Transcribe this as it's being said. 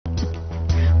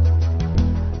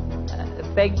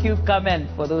Thank you, Carmen,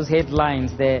 for those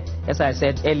headlines there. As I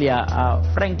said earlier, our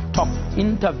Frank Top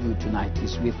interview tonight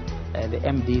is with the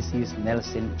MDC's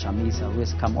Nelson Chamisa, who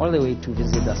has come all the way to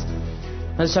visit us.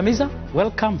 Mr. Chamisa,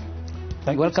 welcome.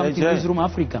 Welcome to Newsroom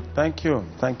Africa. Thank you.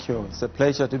 Thank you. It's a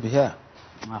pleasure to be here.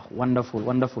 Wonderful,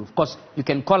 wonderful. Of course, you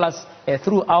can call us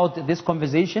throughout this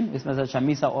conversation with Mr.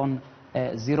 Chamisa on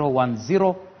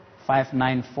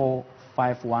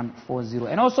 010-594-5140.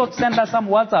 And also send us some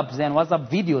WhatsApps and WhatsApp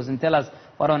videos and tell us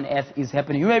what on earth is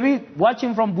happening. You may be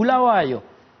watching from Bulawayo,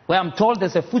 where I'm told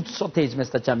there's a food shortage,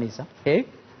 Mr. Chamisa. Okay?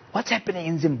 What's happening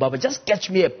in Zimbabwe? Just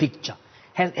catch me a picture.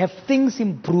 Have things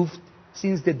improved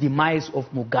since the demise of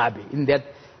Mugabe in that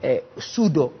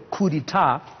pseudo coup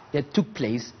d'etat that took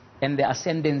place and the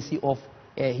ascendancy of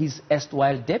his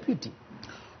erstwhile deputy?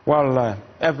 Well,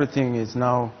 everything is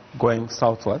now going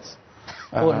southwards.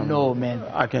 Oh no, man.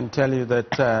 I can tell you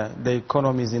that the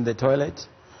economy is in the toilet.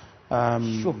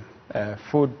 Sure.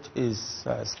 Food is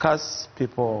scarce.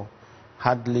 People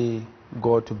hardly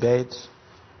go to bed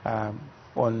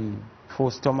on full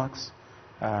stomachs.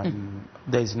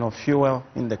 There is no fuel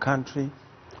in the country.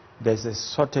 There's a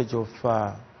shortage of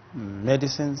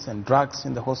medicines and drugs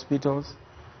in the hospitals.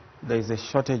 There is a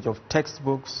shortage of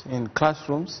textbooks in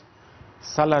classrooms.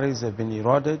 Salaries have been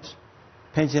eroded.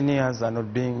 Pensioners are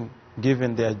not being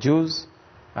given their dues.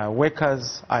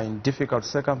 Workers are in difficult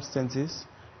circumstances.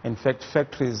 In fact,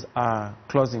 factories are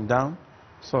closing down.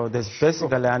 So there's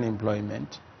basically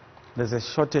unemployment. There's a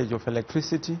shortage of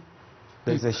electricity.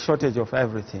 There's a shortage of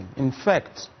everything. In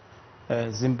fact,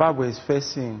 Zimbabwe is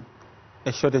facing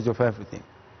a shortage of everything.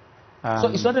 So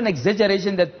it's not an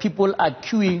exaggeration that people are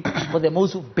queuing for the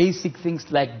most basic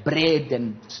things like bread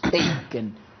and steak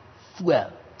and fuel.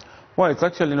 Well, it's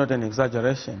actually not an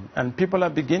exaggeration. And people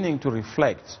are beginning to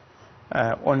reflect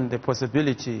on the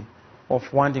possibility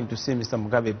of wanting to see Mr.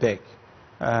 Mugabe back.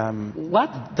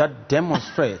 What? That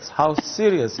demonstrates how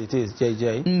serious it is,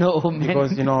 JJ. No, man.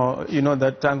 Because, you know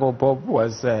that Tango Bob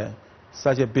was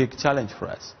such a big challenge for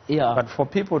us. Yeah. But for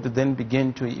people to then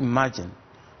begin to imagine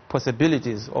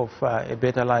possibilities of a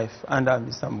better life under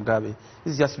Mr. Mugabe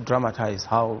is just to dramatize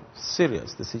how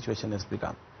serious the situation has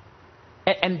become.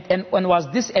 And was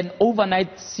this an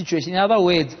overnight situation? In other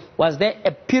words, was there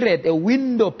a period, a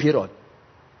window period,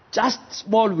 just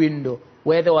small window,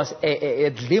 where there was a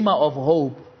glimmer of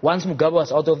hope once Mugabe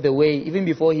was out of the way, even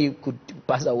before he could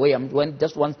pass away,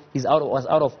 just once was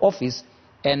out of office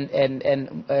and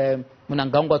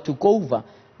Mnangagwa took over,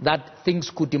 that things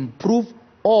could improve,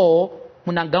 or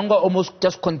Mnangagwa almost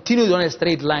just continued on a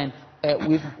straight line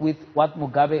with what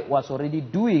Mugabe was already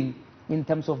doing in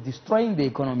terms of destroying the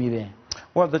economy there?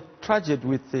 Well, the tragedy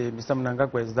with Mr.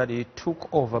 Mnangagwa is that he took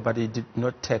over, but he did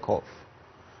not take off.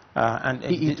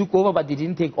 He took over, but he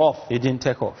didn't take off. He didn't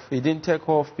take off. He didn't take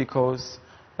off because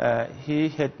he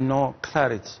had no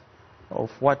clarity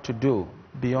of what to do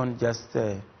beyond just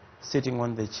sitting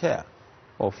on the chair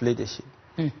of leadership.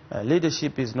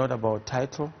 Leadership is not about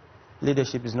title.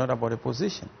 Leadership is not about a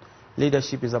position.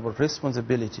 Leadership is about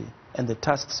responsibility and the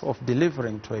tasks of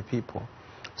delivering to a people.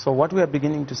 So what we are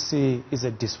beginning to see is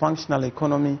a dysfunctional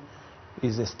economy,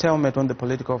 is a stalemate on the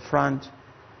political front,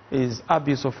 is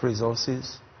abuse of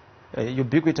resources,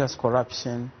 ubiquitous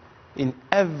corruption in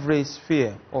every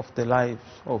sphere of the lives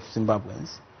of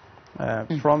Zimbabweans,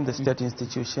 from the state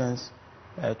institutions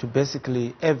to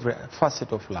basically every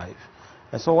facet of life.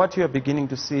 And so what you are beginning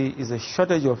to see is a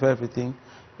shortage of everything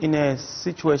in a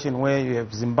situation where you have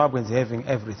Zimbabweans having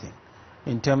everything.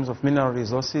 In terms of mineral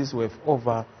resources, we have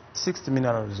over 60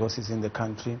 mineral resources in the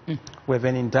country. We have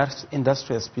an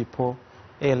industrious people,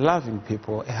 a loving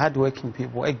people, a hardworking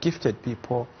people, a gifted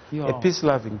people, a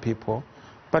peace-loving people.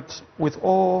 But with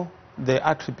all the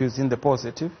attributes in the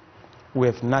positive, we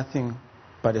have nothing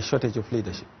but a shortage of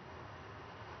leadership.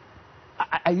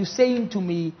 Are you saying to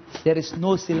me there is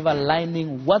no silver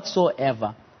lining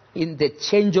whatsoever in the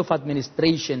change of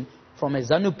administration from a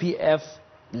ZANU-PF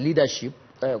leadership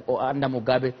under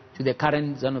Mugabe to the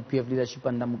current ZANU-PF leadership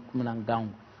under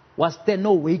Mnangagwa? Was there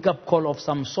no wake-up call of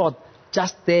some sort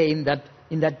just there in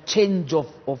that change of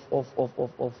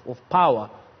power,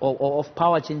 or of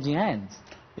power changing hands?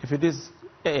 If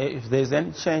there is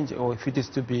any change, or if it is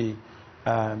to be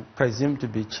presumed to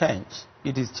be change,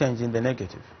 it is change in the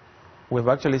negative. We've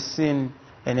actually seen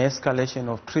an escalation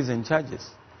of treason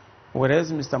charges,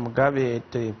 whereas Mr. Mugabe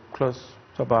had close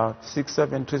to about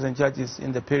 6-7 treason charges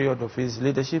in the period of his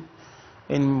leadership.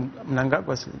 In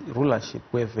Mnangagwa's rulership,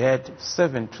 we've had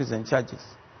 7 treason charges.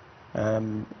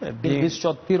 In this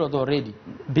short period already?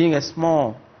 Being a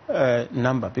small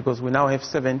number, because we now have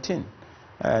 17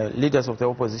 leaders of the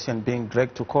opposition being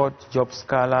dragged to court. Job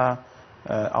Scala,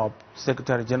 our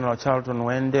Secretary General Charlton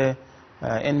Wende,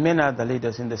 and many other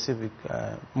leaders in the civic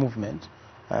movement.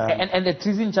 And the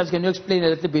treason charge, can you explain a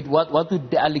little bit what would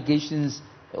the allegations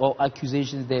or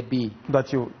accusations there be?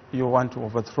 That you want to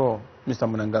overthrow Mr.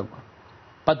 Mnangagwa.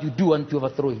 But you do want to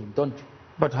overthrow him, don't you?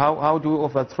 But how do you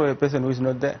overthrow a person who is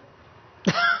not there?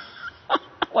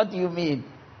 What do you mean?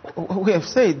 We have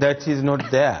said that he's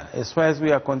not there. As far as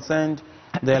we are concerned,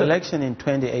 the election in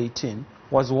 2018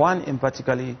 was won in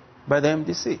particularly by the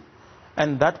MDC.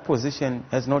 And that position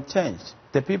has not changed.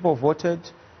 The people voted.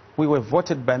 We were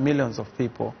voted by millions of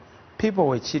people. People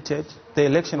were cheated. The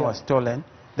election was stolen.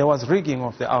 There was rigging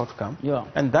of the outcome.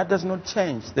 And that does not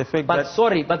change the fact that...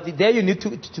 Sorry, but there you need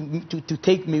to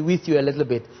take me with you a little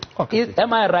bit. Okay,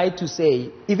 am I right to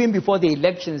say, even before the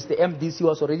elections, the MDC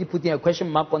was already putting a question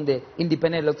mark on the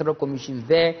Independent Electoral Commission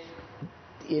there,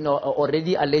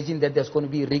 already alleging that there's going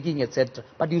to be rigging, etc.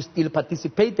 But you still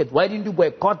participated. Why didn't you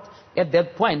boycott at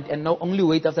that point and now only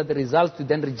wait after the results to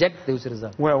then reject those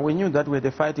results? Well, we knew that we had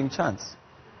a fighting chance.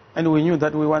 And we knew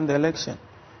that we won the election.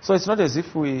 So it's not as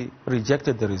if we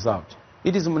rejected the result.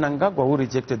 It is Mnangagwa who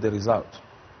rejected the result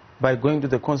by going to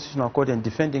the Constitutional Court and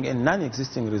defending a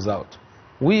non-existing result.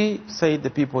 We say the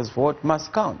people's vote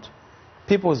must count.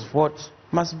 People's vote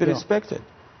must be respected.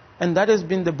 And that has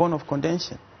been the bone of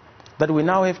contention. That we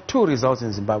now have two results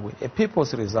in Zimbabwe, a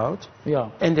people's result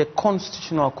and a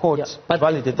Constitutional Court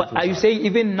validated result. Are you saying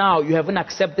even now you haven't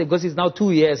accepted, because it's now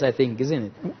 2 years, I think, isn't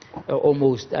it?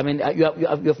 Almost. I mean, you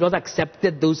have not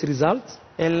accepted those results?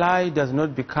 A lie does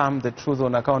not become the truth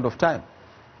on account of time.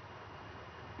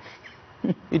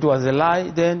 It was a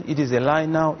lie then, it is a lie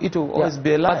now, it will always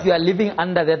be a lie. But you are living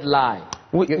under that lie.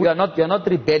 You are not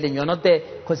rebelling, you are not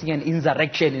causing an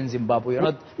insurrection in Zimbabwe,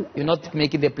 you're not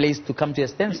making the place to come to a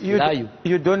standstill, are you?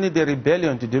 You don't need a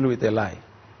rebellion to deal with a lie.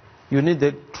 You need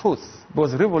the truth,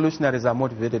 because revolutionaries are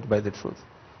motivated by the truth.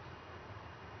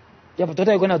 Yeah, but what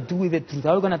are you going to do with the truth?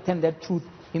 How are you going to turn that truth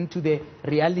into the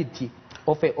reality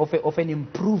of an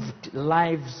improved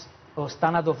lives or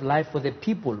standard of life for the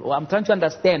people? Or I'm trying to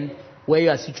understand where you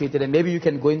are situated, and maybe you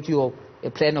can go into your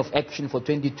plan of action for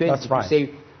 2020 That's right. to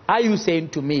say, are you saying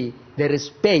to me there is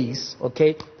space,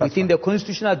 within the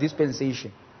constitutional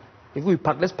dispensation? If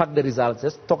let's pack the results.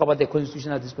 Let's talk about the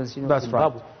constitutional dispensation of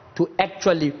Zimbabwe to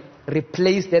actually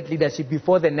replace that leadership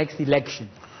before the next election.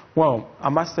 Well, I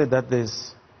must say that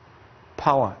there's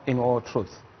power in all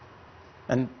truth,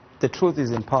 and the truth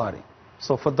is empowering.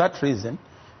 So for that reason,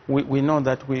 we know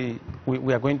that we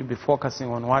are going to be focusing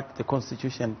on what the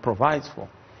Constitution provides for.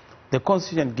 The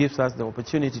Constitution gives us the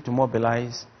opportunity to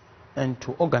mobilize and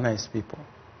to organize people.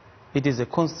 It is a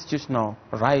constitutional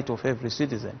right of every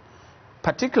citizen,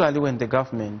 particularly when the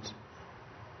government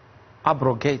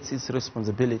abrogates its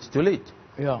responsibility to lead.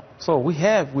 So we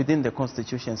have within the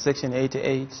Constitution, Section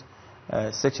 88,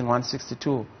 Section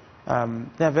 162,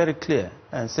 they are very clear,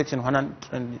 and Section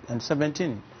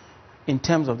 117, in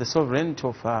terms of the sovereignty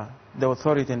of the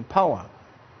authority and power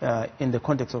in the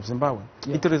context of Zimbabwe.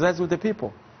 It resides with the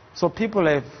people. So people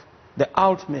have the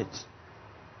ultimate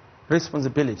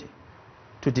responsibility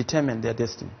to determine their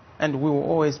destiny. And we will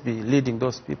always be leading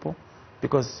those people,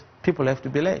 because people have to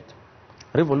be led.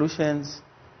 Revolutions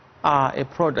are a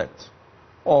product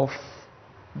of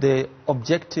the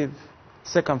objective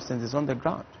circumstances on the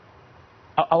ground.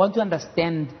 I want to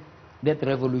understand that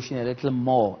revolution a little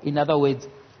more. In other words,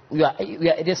 we are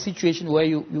at a situation where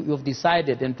you've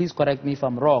decided, and please correct me if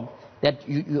I'm wrong, that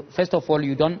first of all,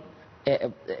 you don't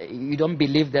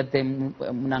believe that the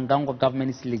Mnangagwa government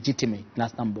is legitimate.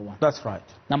 That's number one. That's right.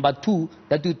 Number two,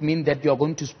 that would mean that you are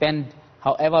going to spend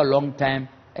however long time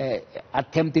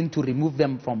attempting to remove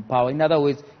them from power. In other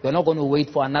words, you're not going to wait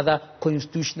for another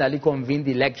constitutionally convened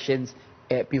elections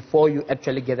before you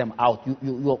actually get them out.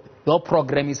 Your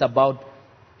program is about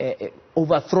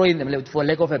overthrowing them, for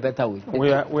lack of a better way,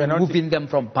 removing them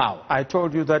from power. I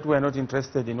told you that we are not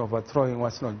interested in overthrowing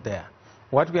what's not there.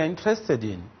 What we are interested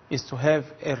in is to have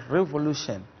a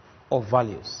revolution of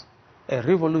values, a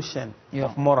revolution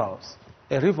of morals,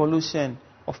 a revolution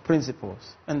of principles.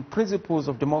 And principles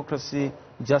of democracy,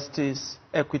 justice,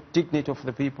 equity, dignity of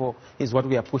the people is what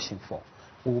we are pushing for.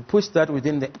 We will push that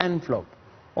within the envelope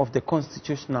of the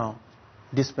constitutional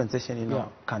dispensation in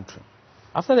our country.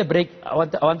 After the break, I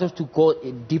want us to go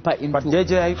deeper into... But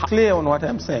JJ, are you clear on what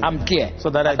I'm saying? I'm clear. So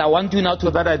that I want you now to...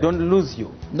 So that I don't lose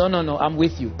you. No, I'm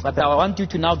with you. But I want you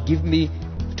to now give me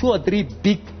 2 or 3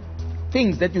 big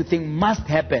things that you think must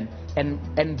happen, and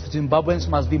Zimbabweans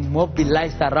must be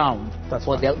mobilized around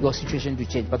for your situation to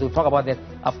change. But we'll talk about that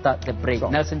after the break.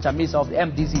 Sure. Nelson Chamisa of the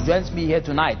MDC joins me here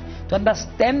tonight to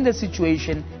understand the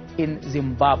situation in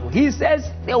Zimbabwe. He says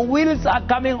the wheels are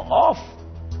coming off.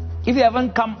 If you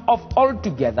haven't come off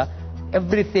altogether,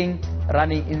 everything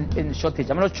running in shortage.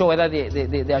 I'm not sure whether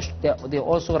they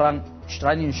also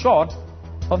running short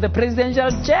of the presidential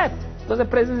jet, because the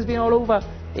president's been all over,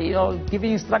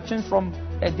 giving instructions from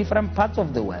different parts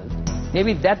of the world.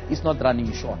 Maybe that is not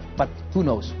running short, but who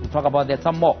knows? We'll talk about that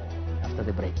some more after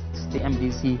the break. The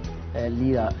MDC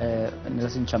leader,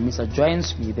 Nelson Chamisa,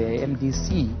 joins me. The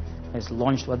MDC has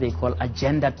launched what they call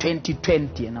Agenda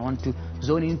 2020, and I want to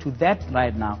zone into that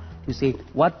right now to say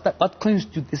what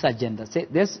constitutes this agenda. Say,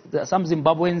 there's some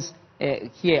Zimbabweans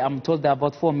here, I'm told there are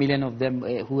about 4 million of them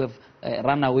who have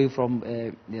run away from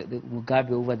the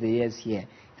Mugabe over the years here.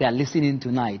 They are listening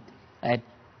tonight.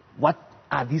 What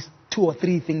are these 2 or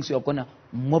 3 things you're going to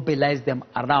mobilize them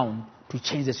around to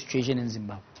change the situation in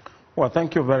Zimbabwe? Well,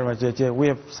 thank you very much, JJ. We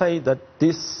have said that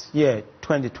this year,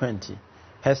 2020,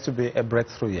 has to be a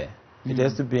breakthrough year. It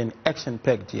has to be an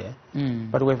action-packed year.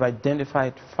 But we've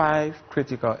identified 5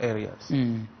 critical areas,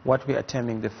 what we are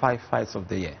terming the 5 fights of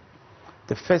the year.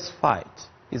 The first fight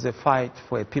is a fight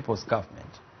for a people's government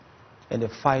and a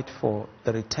fight for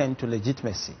the return to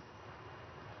legitimacy.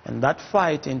 And that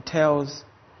fight entails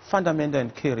fundamental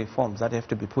and key reforms that have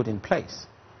to be put in place.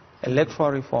 Electoral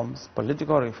reforms,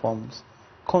 political reforms,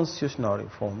 constitutional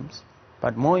reforms,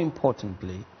 but more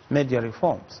importantly, media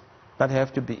reforms that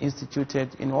have to be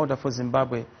instituted in order for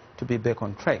Zimbabwe to be back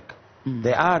on track.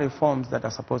 There are reforms that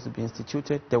are supposed to be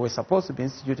instituted. They were supposed to be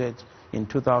instituted in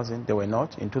 2000, they were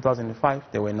not. In 2005,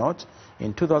 they were not.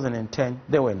 In 2010,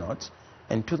 they were not.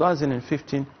 In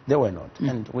 2015, they were not.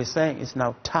 And we're saying it's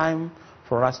now time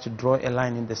for us to draw a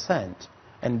line in the sand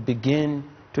and begin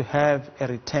to have a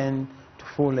return to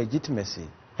full legitimacy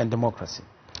and democracy.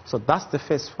 So that's the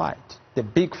first fight, the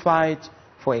big fight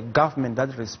for a government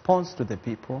that responds to the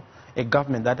people, a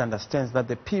government that understands that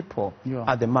the people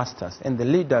are the masters and the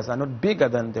leaders are not bigger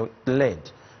than the led.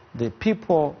 The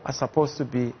people are supposed to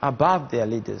be above their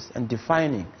leaders and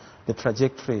defining the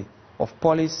trajectory of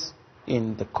policy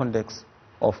in the context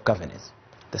of governance.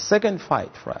 The second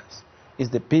fight for us is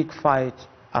the big fight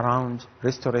around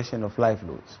restoration of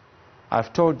livelihoods.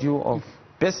 I've told you of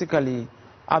basically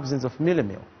absence of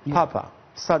meal, papa,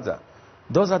 sadza.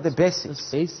 Those are the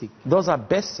basics. Those are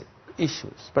basic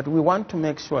issues. But we want to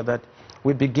make sure that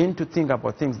we begin to think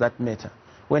about things that matter.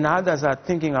 When others are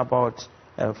thinking about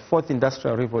fourth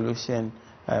industrial revolution,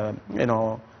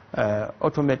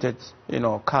 automated,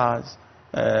 cars,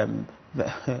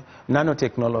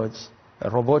 nanotechnology,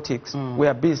 robotics, we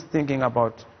are busy thinking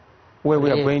about where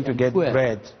we are going to get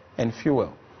bread and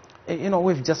fuel.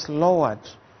 We've just lowered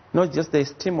not just the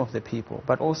esteem of the people,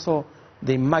 but also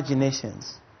the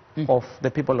imaginations of the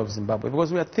people of Zimbabwe,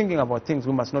 because we are thinking about things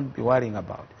we must not be worrying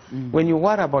about. When you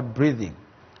worry about breathing,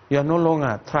 you are no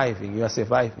longer thriving, you are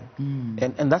surviving.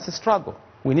 And that's a struggle.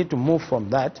 We need to move from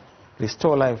that,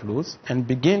 restore livelihoods, and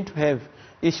begin to have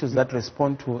issues that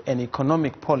respond to an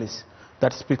economic policy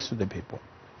that speaks to the people.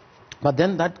 But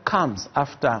then that comes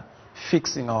after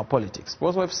fixing our politics.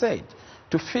 Because we've said,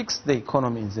 to fix the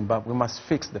economy in Zimbabwe, we must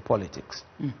fix the politics.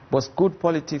 Because good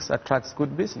politics attracts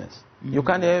good business. You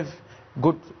can't have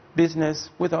good business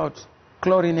without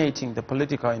chlorinating the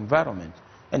political environment.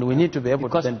 And we need to be able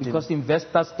to... Because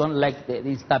investors don't like the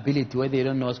instability where they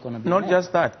don't know what's going to be. Not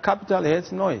just that. Capital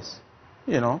hates noise.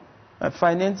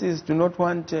 Finances do not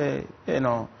want,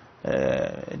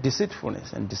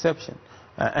 deceitfulness and deception.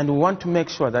 And we want to make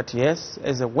sure that, yes,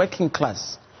 as a working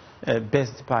class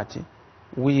based party,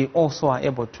 we also are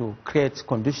able to create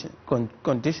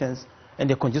conditions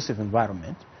and a conducive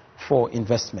environment for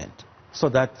investment, so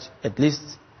that at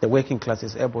least the working class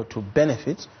is able to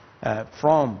benefit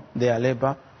from their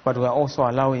labor, but we are also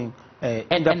allowing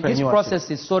entrepreneurship. And this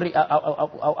process is, sorry,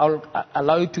 I'll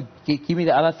allow you to give me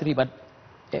the other 3, but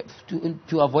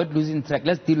to avoid losing track,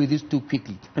 let's deal with these 2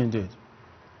 quickly. Indeed.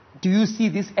 Do you see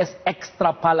this as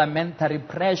extra parliamentary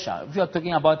pressure? If you're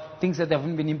talking about things that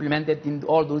haven't been implemented in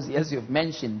all those years you've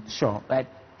mentioned, sure, right?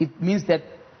 It means that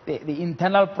the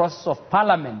internal process of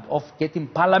parliament, of getting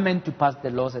parliament to pass the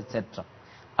laws, etc.,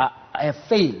 have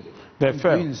failed. They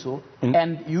failed. Doing so,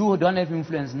 and you don't have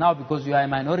influence now because you are a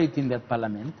minority in that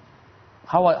parliament.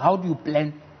 How do you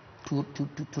plan to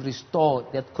restore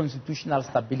that constitutional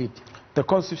stability? The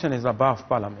constitution is above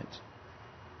parliament.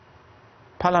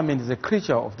 Parliament is a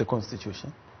creature of the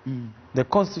constitution. The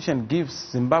constitution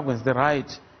gives Zimbabweans the right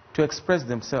to express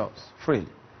themselves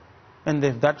freely. And they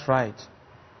have that right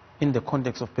in the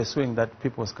context of pursuing that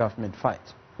people's government fight.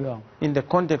 In the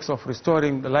context of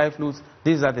restoring the livelihoods,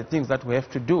 these are the things that we have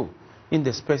to do in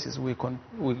the spaces we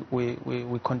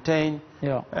contain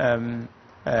in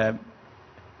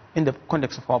the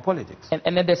context of our politics.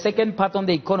 And then the second part on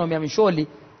the economy, I mean, surely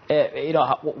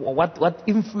what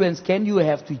influence can you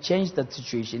have to change that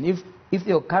situation? If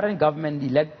your current government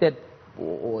elected,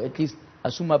 or at least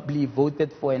assumably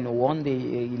voted for and won the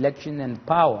election and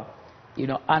power,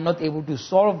 are not able to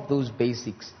solve those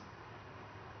basics,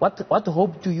 what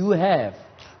hope do you have,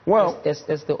 well, as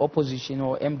the opposition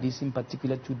or MDC in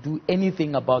particular, to do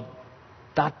anything about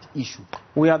that issue?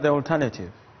 We are the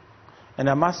alternative. And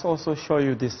I must also show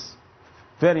you this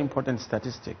very important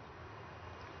statistic.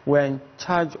 We're in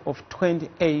charge of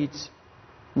 28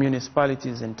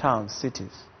 municipalities and towns,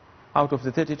 cities, out of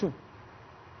the 32.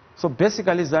 So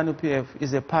basically, ZANU-PF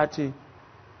is a party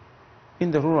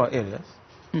in the rural areas.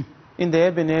 In the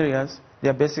urban areas, they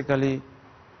are basically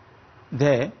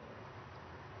there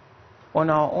on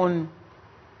our own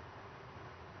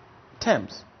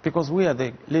terms, because we are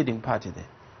the leading party there.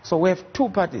 So we have two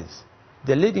parties,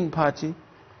 the leading party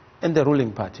and the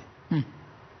ruling party.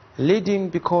 Leading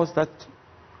because that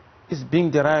is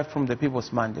being derived from the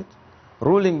people's mandate.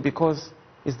 Ruling because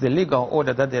it's the legal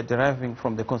order that they're deriving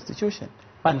from the Constitution.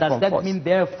 But does that mean,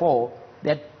 therefore,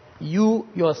 that you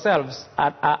yourselves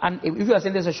if you are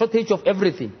saying there's a shortage of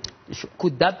everything,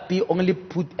 could that be only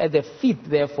put at the feet,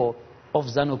 therefore, of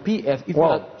ZANU-PF if you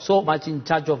are so much in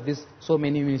charge of this, so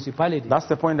many municipalities? That's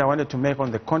the point I wanted to make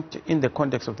in the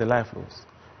context of the life laws.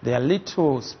 There are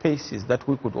little spaces that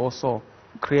we could also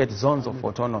create zones of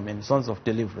autonomy and zones of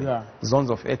delivery, zones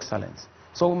of excellence.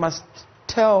 So we must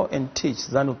tell and teach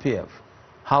ZANU-PF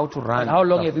how to run. And how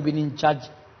long have you been in charge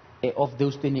of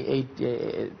those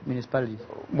 28 municipalities?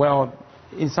 Well,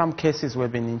 in some cases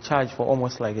we've been in charge for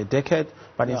almost like a decade,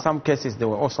 but in some cases they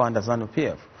were also under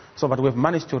ZANU-PF. So, but we've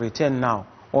managed to retain now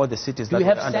all the cities that you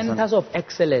have centers of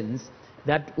excellence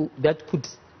that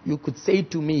you could say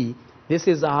to me, this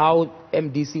is how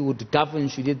MDC would govern,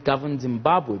 should it govern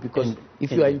Zimbabwe? Because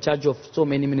if you are in charge of so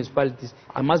many municipalities,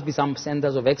 there must be some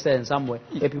centers of excellence somewhere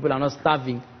where people are not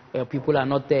starving, where people are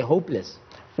not hopeless.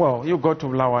 Well, you go to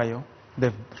Bulawayo,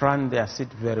 they've run their seat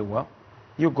very well.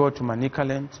 You go to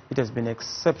Manicaland, it has been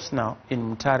exceptional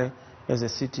in Mutare as a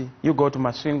city. You go to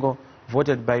Masvingo,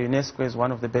 voted by UNESCO as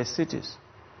one of the best cities.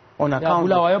 On account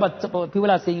Bulawayo, but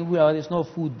people are saying there's no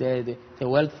food there. The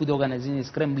World Food Organization is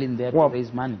scrambling there to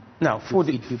raise money. Now,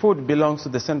 food belongs to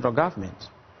the central government.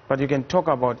 But you can talk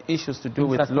about issues to do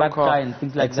with local... and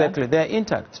things like exactly, they're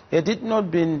intact. Had it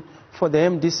not been for the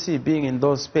MDC being in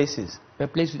those spaces, the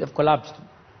place would have collapsed.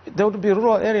 There would be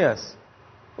rural areas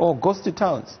or ghosty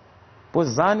towns. But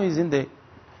ZANU is in the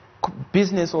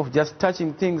business of just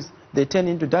touching things, they turn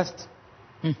into dust.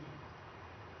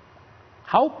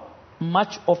 How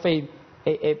much of a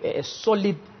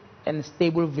solid and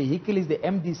stable vehicle is the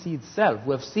MDC itself?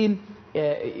 We have seen,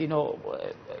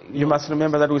 You must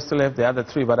remember that we still have the other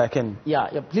three, but I can...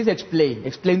 Yeah, please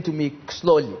explain to me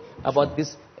slowly about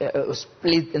this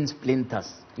split and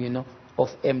splinters, of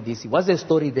MDC. What's the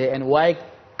story there, and why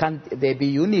can't there be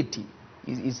unity?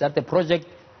 Is that a project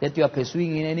that you are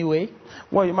pursuing in any way?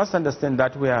 Well, you must understand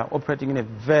that we are operating in a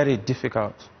very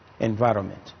difficult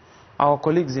environment. Our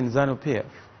colleagues in ZANU-PF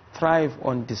thrive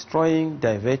on destroying,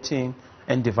 diverting,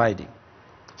 and dividing.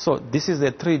 So this is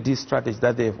the 3D strategy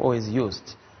that they've always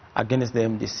used against the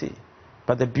MDC.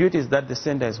 But the beauty is that the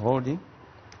center is holding.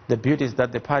 The beauty is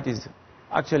that the party is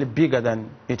actually bigger than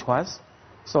it was.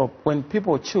 So when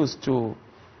people choose to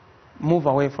move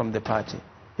away from the party,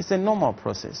 it's a normal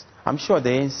process. I'm sure the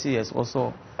ANC has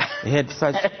also had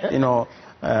such,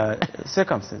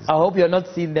 circumstances. I hope you're not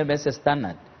seeing them as a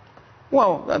standard.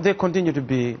 Well, they continue to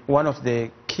be one of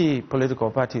the key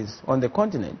political parties on the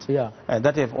continent.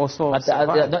 That have also... But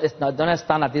it's not a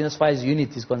standard as far as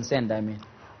unity is concerned, I mean.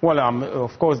 Well,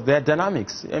 of course, there are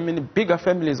dynamics. I mean, bigger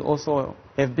families also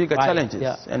have bigger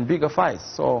challenges and bigger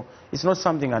fights. So it's not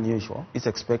something unusual. It's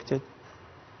expected.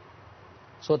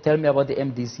 So tell me about the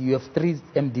MDC. You have 3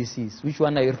 MDCs. Which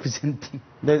one are you representing?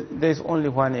 There's only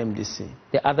one MDC.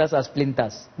 The others are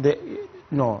splinters?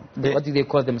 No. What do they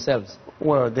call themselves?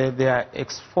 Well, they are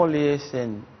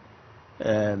exfoliation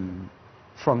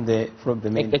from the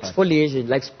main exfoliation,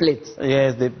 like splits?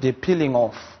 Yes, they're peeling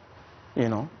off,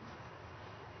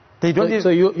 They don't so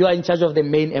you are in charge of the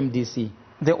main MDC?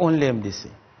 The only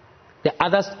MDC. The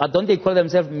others, don't they call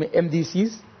themselves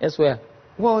MDCs as well?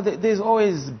 Well, there's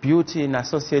always beauty in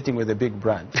associating with a big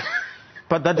brand.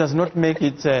 But that does not make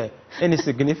it any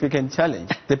significant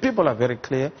challenge. The people are very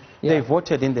clear. They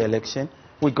voted in the election.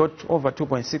 We got over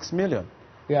 2.6 million.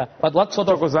 Yeah, but what sort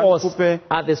of force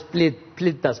are the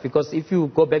splitters? Because if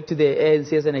you go back to the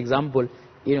ANC as an example,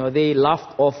 they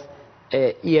laughed off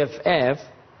EFF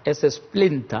as a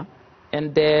splinter,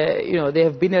 and they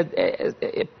have been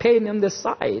a pain in the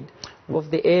side of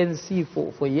the ANC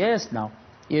for years now.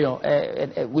 you know,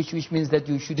 which means that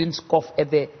you shouldn't scoff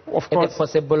at the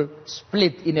possible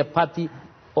split in a party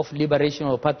of liberation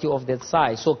or party of that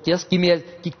size. So just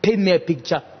paint me a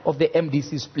picture of the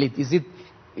MDC split. Is it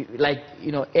like,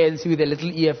 you know, ANC with a little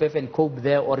EFF and COPE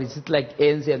there, or is it like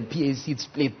ANC and PAC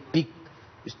split, big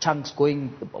chunks going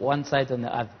one side and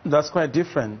the other? That's quite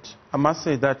different. I must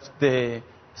say that the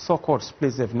so-called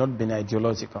splits have not been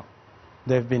ideological.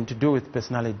 They've been to do with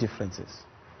personality differences,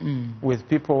 with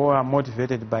people who are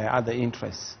motivated by other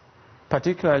interests,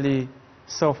 particularly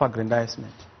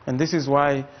self-aggrandizement. And this is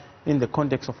why, in the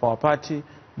context of our party,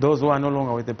 those who are no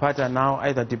longer with the party are now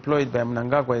either deployed by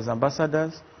Mnangagwa as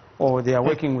ambassadors, or they are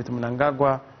working with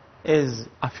Mnangagwa as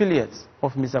affiliates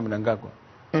of Mr. Mnangagwa.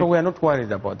 So we are not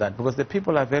worried about that, because the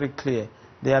people are very clear.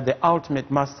 They are the ultimate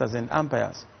masters and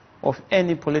umpires of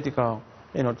any political,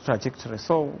 you know, trajectory.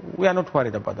 So we are not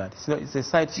worried about that. It's a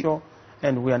sideshow,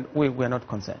 and we are not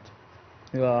concerned.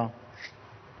 Yeah.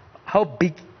 How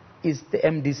big is the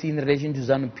MDC in relation to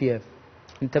ZANU-PF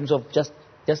in terms of just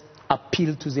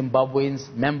appeal to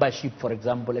Zimbabweans' membership, for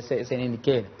example, as an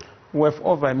indicator? We have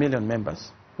over 1 million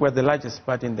members. We're the largest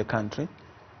party in the country.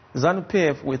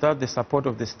 ZANU-PF, without the support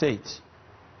of the state,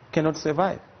 cannot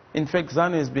survive. In fact,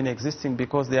 ZANU has been existing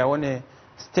because they are on a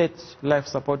state life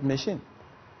support machine.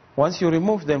 Once you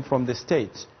remove them from the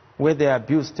state, where they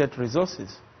abuse state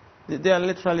resources, they are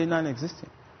literally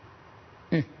non-existent.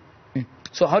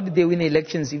 So how did they win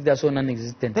elections if they are so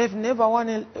non-existent? They've never won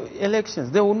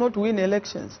elections. They will not win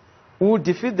elections. We will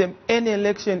defeat them any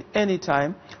election, any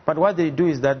time. But what they do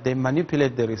is that they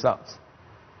manipulate the results.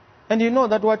 And you know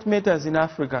that what matters in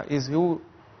Africa is who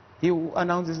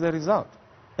announces the result.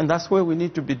 And that's where we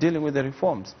need to be dealing with the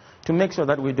reforms, to make sure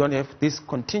that we don't have this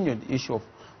continued issue of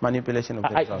manipulation of the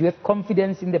results. Do you have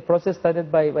confidence in the process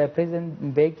started by President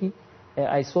Mbeki?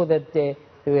 I saw that there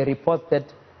were reports that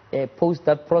post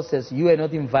that process, you were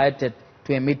not invited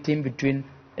to a meeting between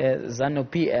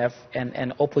ZANU-PF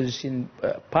and opposition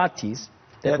parties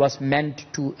that was meant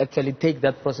to actually take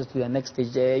that process to the next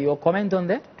stage. Your comment on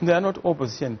that? They are not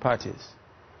opposition parties.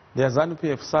 They are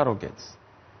ZANU-PF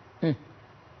surrogates.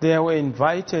 They were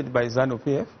invited by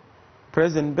ZANU-PF.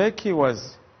 President Mbeki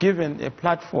was given a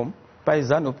platform by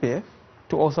ZANU-PF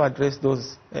to also address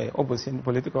those opposition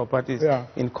political parties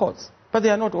in courts. But they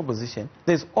are not opposition.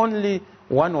 There's only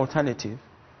one alternative,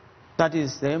 that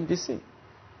is the MDC.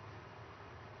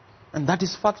 And that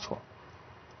is factual.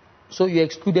 So you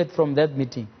excluded from that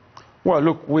meeting? Well,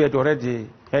 look, we had already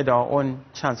had our own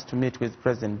chance to meet with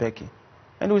President Mbeki.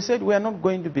 And we said we are not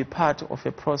going to be part of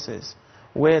a process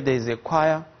where there is a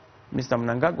choir, Mr.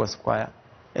 Mnangagwa's choir,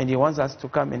 and he wants us to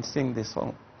come and sing the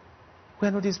song. We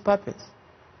are not his puppets.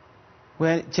 We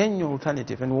are a genuine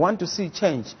alternative, and we want to see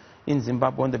change in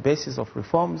Zimbabwe on the basis of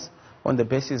reforms, on the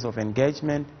basis of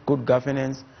engagement, good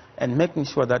governance, and making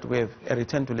sure that we have a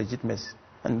return to legitimacy.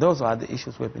 And those are the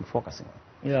issues we've been focusing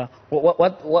on. Yeah.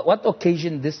 What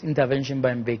occasioned this intervention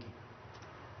by Mbeki?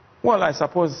 Well, I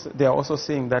suppose they are also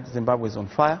seeing that Zimbabwe is on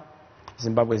fire,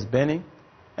 Zimbabwe is burning,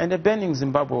 and a burning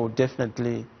Zimbabwe will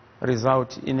definitely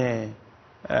result in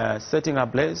a setting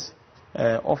ablaze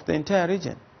of the entire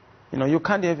region. You know, you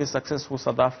can't have a successful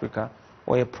South Africa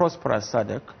or a prosperous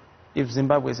SADC if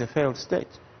Zimbabwe is a failed state.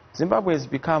 Zimbabwe has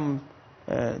become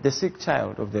the sick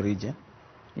child of the region.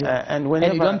 Yeah. And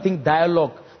you don't think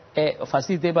dialogue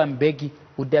facilitated by Mbeki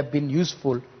would have been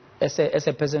useful as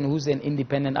a person who's an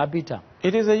independent arbiter?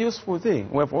 It is a useful thing.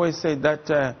 We've always said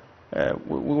that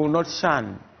we will not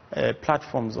shun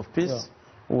platforms of peace. Yeah.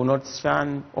 We will not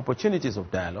shun opportunities of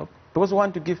dialogue, because we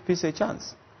want to give peace a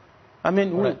chance. I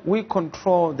mean, we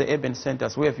control the urban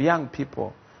centers. We have young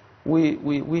people.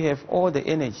 We have all the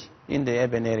energy in the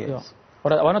urban areas. Yeah.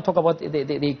 But I want to talk about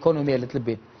the economy a little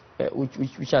bit,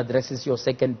 which addresses your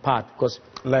second part, because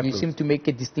you seem to make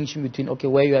a distinction between, okay,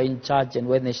 where you are in charge and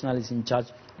where national is in charge.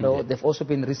 There have also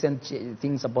been recent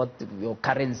things about your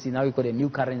currency. Now you've got a new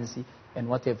currency and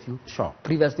what have you. Sure.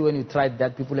 Previously, when you tried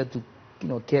that, people had to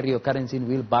carry your currency in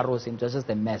wheelbarrows, and it was just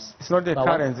a mess. It's not a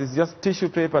currency, it's just tissue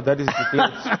paper that is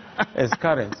declared as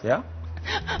currency, yeah?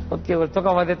 Okay, we'll talk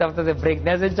about it after the break.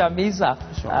 There's a Chamisa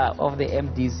of the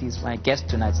MDC is my guest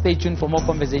tonight. Stay tuned for more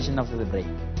conversation after the break.